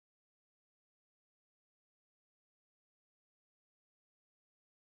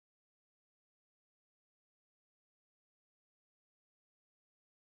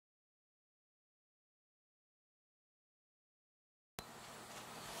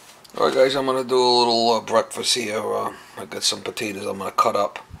Alright guys, I'm going to do a little breakfast here. I got some potatoes I'm going to cut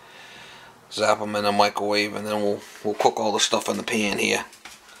up, zap them in the microwave, and then we'll cook all the stuff in the pan here.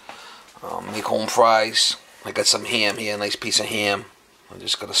 Make home fries. I got some ham here, a nice piece of ham. I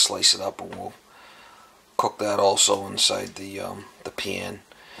just got to slice it up and we'll cook that also inside the pan.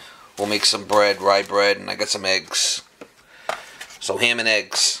 We'll make some bread, rye bread, and I got some eggs. So ham and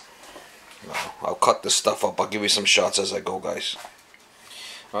eggs. I'll cut this stuff up. I'll give you some shots as I go, guys.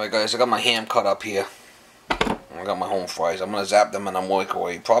 Alright guys, I got my ham cut up here. I got my home fries. I'm going to zap them in the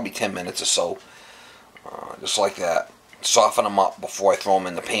microwave, probably 10 minutes or so. Just like that. Soften them up before I throw them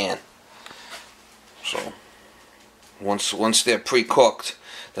in the pan. So, once they're pre-cooked,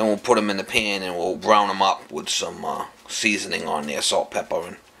 then we'll put them in the pan and we'll brown them up with some seasoning on there, salt, pepper,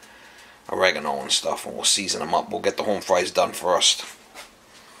 and oregano and stuff, and we'll season them up. We'll get the home fries done first.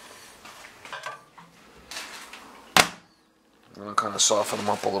 I'm going to kind of soften them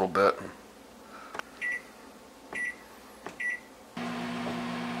up a little bit.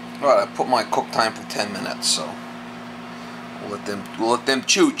 Alright, I put my cook time for 10 minutes, so we'll let them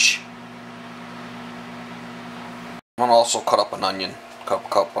chooch. I'm going to also cut up an onion.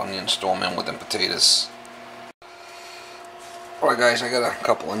 Cup onions, throw them in with them potatoes. Alright guys, I got a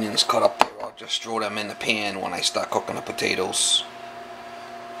couple onions cut up there. I'll just throw them in the pan when I start cooking the potatoes.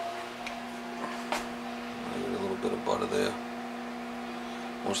 Maybe a little bit of butter there.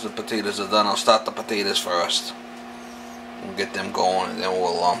 Once the potatoes are done, I'll start the potatoes first. We'll get them going, and then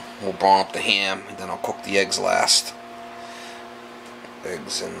we'll brown up the ham, and then I'll cook the eggs last.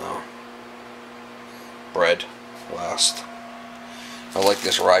 Eggs and bread last. I like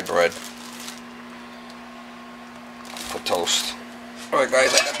this rye bread for toast. Alright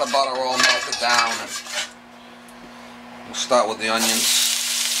guys, I got the butter all melted down, and we'll start with the onions.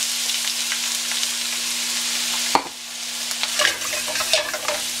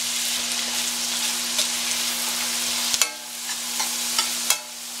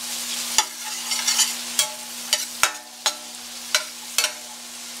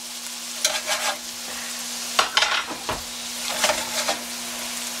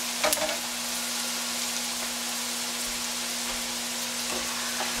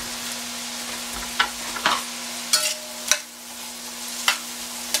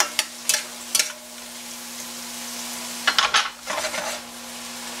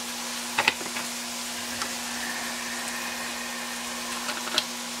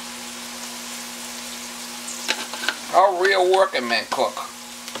 Our real working man cook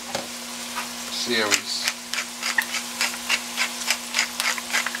series.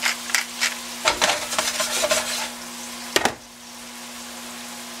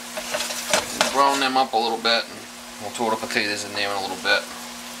 We'll brown them up a little bit, and we'll throw the potatoes in there in a little bit.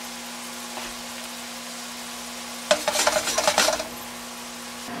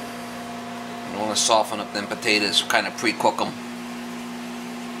 You want to soften up them potatoes, kind of pre-cook them.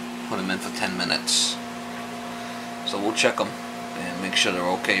 Put them in for 10 minutes. So we'll check them and make sure they're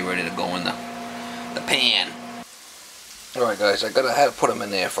okay, ready to go in the pan. Alright guys, I had to put them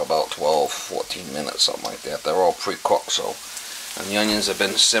in there for about 12-14 minutes, something like that. They're all pre-cooked, so, and the onions have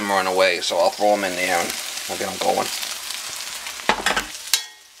been simmering away, so I'll throw them in there and we'll get them going.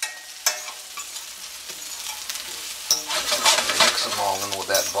 Mix them all in with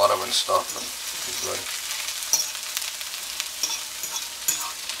that butter and stuff, and be good.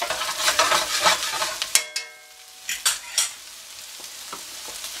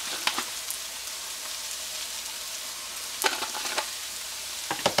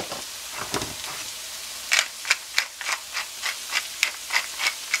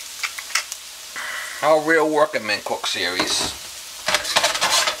 Our real working man cook series.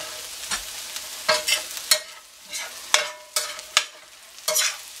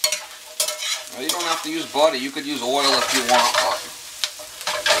 Well, you don't have to use butter. You could use oil if you want, but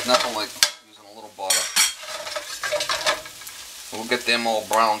there's nothing like using a little butter. We'll get them all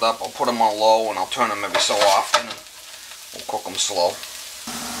browned up. I'll put them on low and I'll turn them every so often, and we'll cook them slow.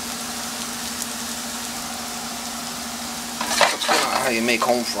 How you make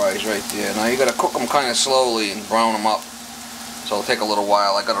home fries right there. Now you gotta cook them kind of slowly and brown them up, so it'll take a little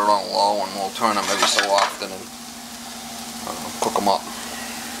while. I got it on low, and we'll turn them every so often and cook them up.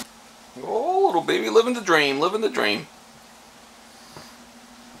 Oh, little baby, living the dream, living the dream.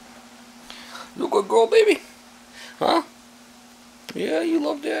 You a good girl, baby? Huh? Yeah, you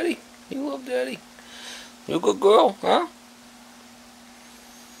love daddy. You love daddy. You a good girl, huh?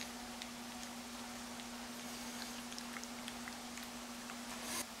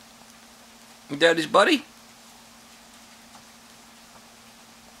 Daddy's buddy?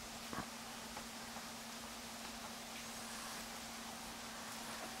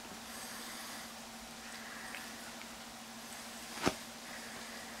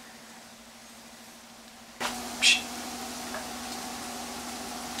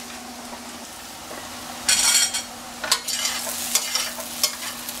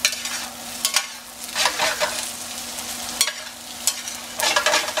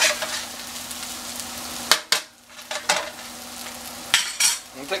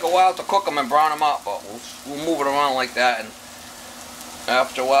 take a while to cook them and brown them up, but we'll move it around like that, and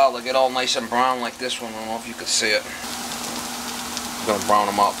after a while they get all nice and brown like this one. I don't know if you can see it. I'm going to brown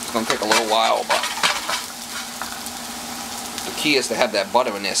them up. It's going to take a little while, but the key is to have that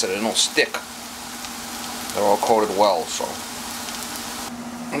butter in there so they don't stick. They're all coated well, so.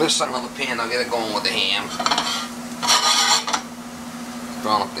 And this is another pan. I'll get it going with the ham.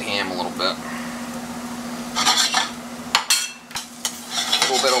 Brown up the ham a little bit.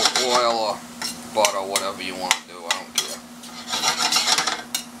 A little bit of oil or butter, whatever you want to do. I don't care.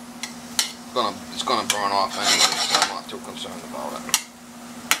 It's gonna burn off anyway, so I'm not too concerned about it.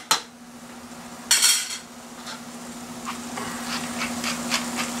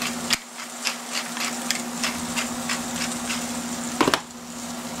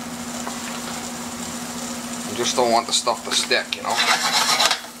 You just don't want the stuff to stick, you know.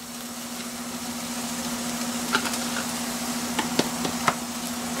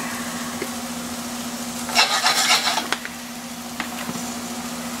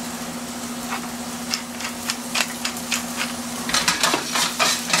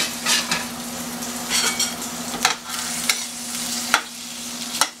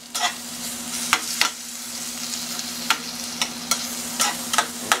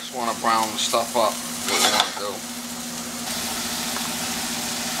 Want to brown the stuff up, what you want to do.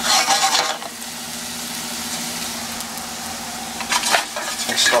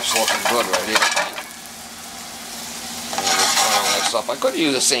 This stuff's looking good right here. Just brown this up. I could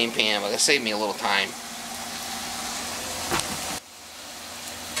use the same pan, but it saved me a little time.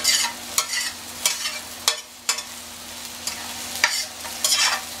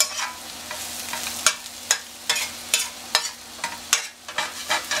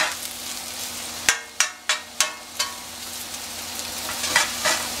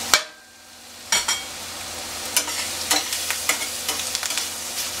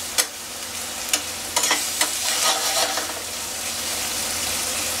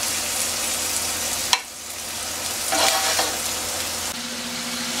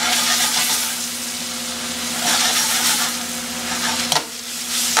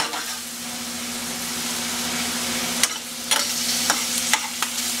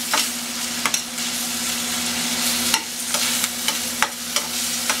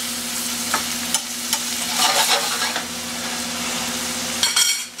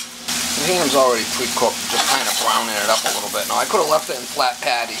 The ham's already pre-cooked, just kind of browning it up a little bit. Now I could have left it in flat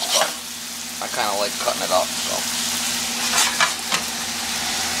patties, but I kind of like cutting it up, so.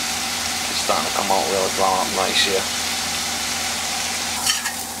 It's starting to come out really brown up nice here.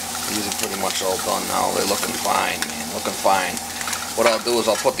 These are pretty much all done now. They're looking fine, man, looking fine. What I'll do is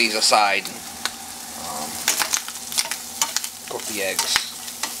I'll put these aside and cook the eggs.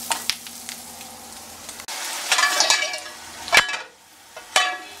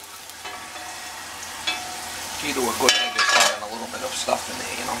 Key to a good egg is having a little bit of stuff in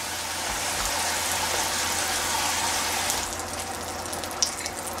there, you know.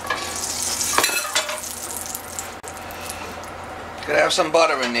 Gotta have some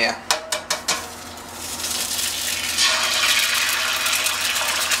butter in there.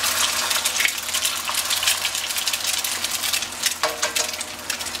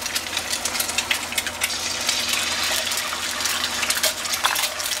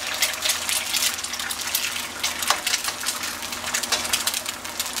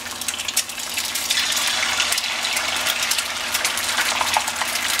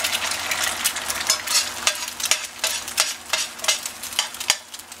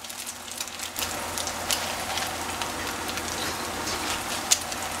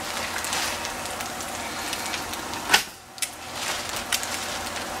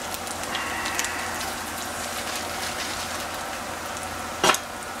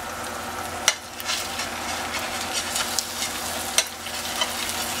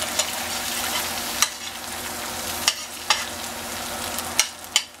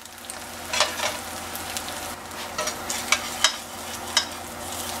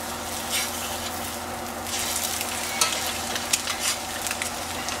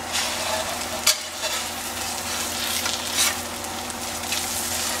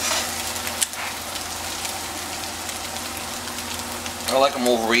 I like them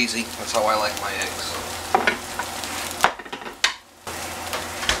over easy. That's how I like my eggs.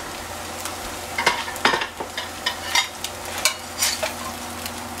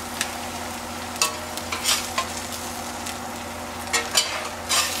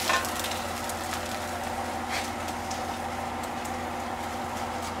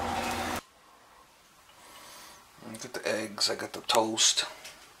 I got the eggs, I got the toast,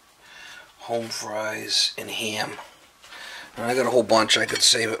 home fries, and ham. And I got a whole bunch. I could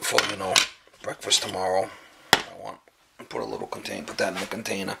save it for, you know, breakfast tomorrow. I want to put a little container, put that in the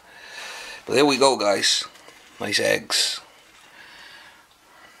container. But there we go, guys. Nice eggs.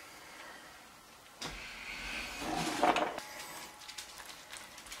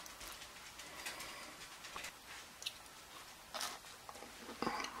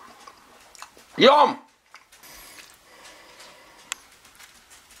 Yum!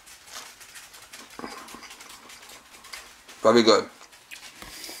 Very good.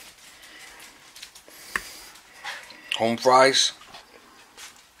 Home fries.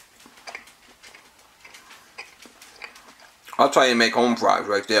 I'll try and make home fries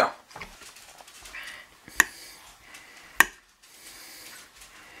right there.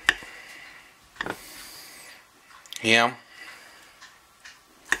 Ham.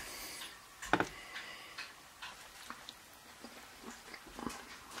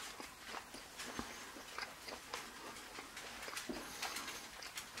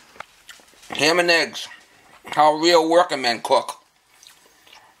 Ham and eggs. How real working men cook.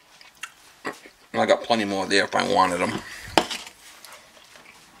 I got plenty more there if I wanted them.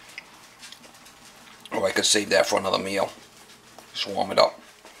 Or I could save that for another meal. Just warm it up.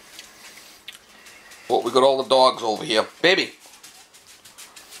 Well, we got all the dogs over here. Baby!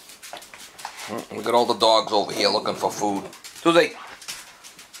 We got all the dogs over here looking for food. Susie!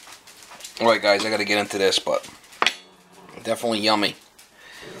 Alright guys, I gotta get into this, but definitely yummy.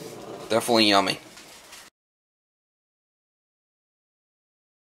 Definitely yummy.